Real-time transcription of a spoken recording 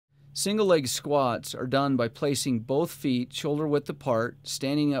Single leg squats are done by placing both feet shoulder width apart,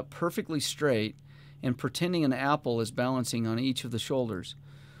 standing up perfectly straight, and pretending an apple is balancing on each of the shoulders.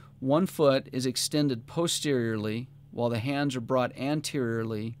 One foot is extended posteriorly while the hands are brought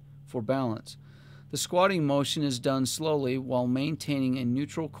anteriorly for balance. The squatting motion is done slowly while maintaining a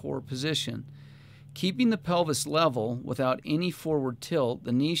neutral core position. Keeping the pelvis level without any forward tilt,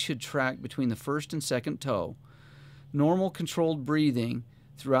 the knees should track between the first and second toe. Normal controlled breathing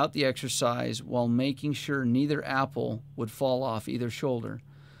throughout the exercise while making sure neither apple would fall off either shoulder.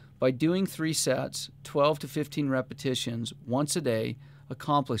 By doing 3 sets, 12 to 15 repetitions once a day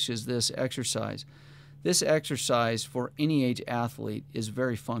accomplishes this exercise. This exercise for any age athlete is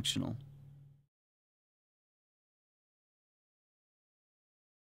very functional.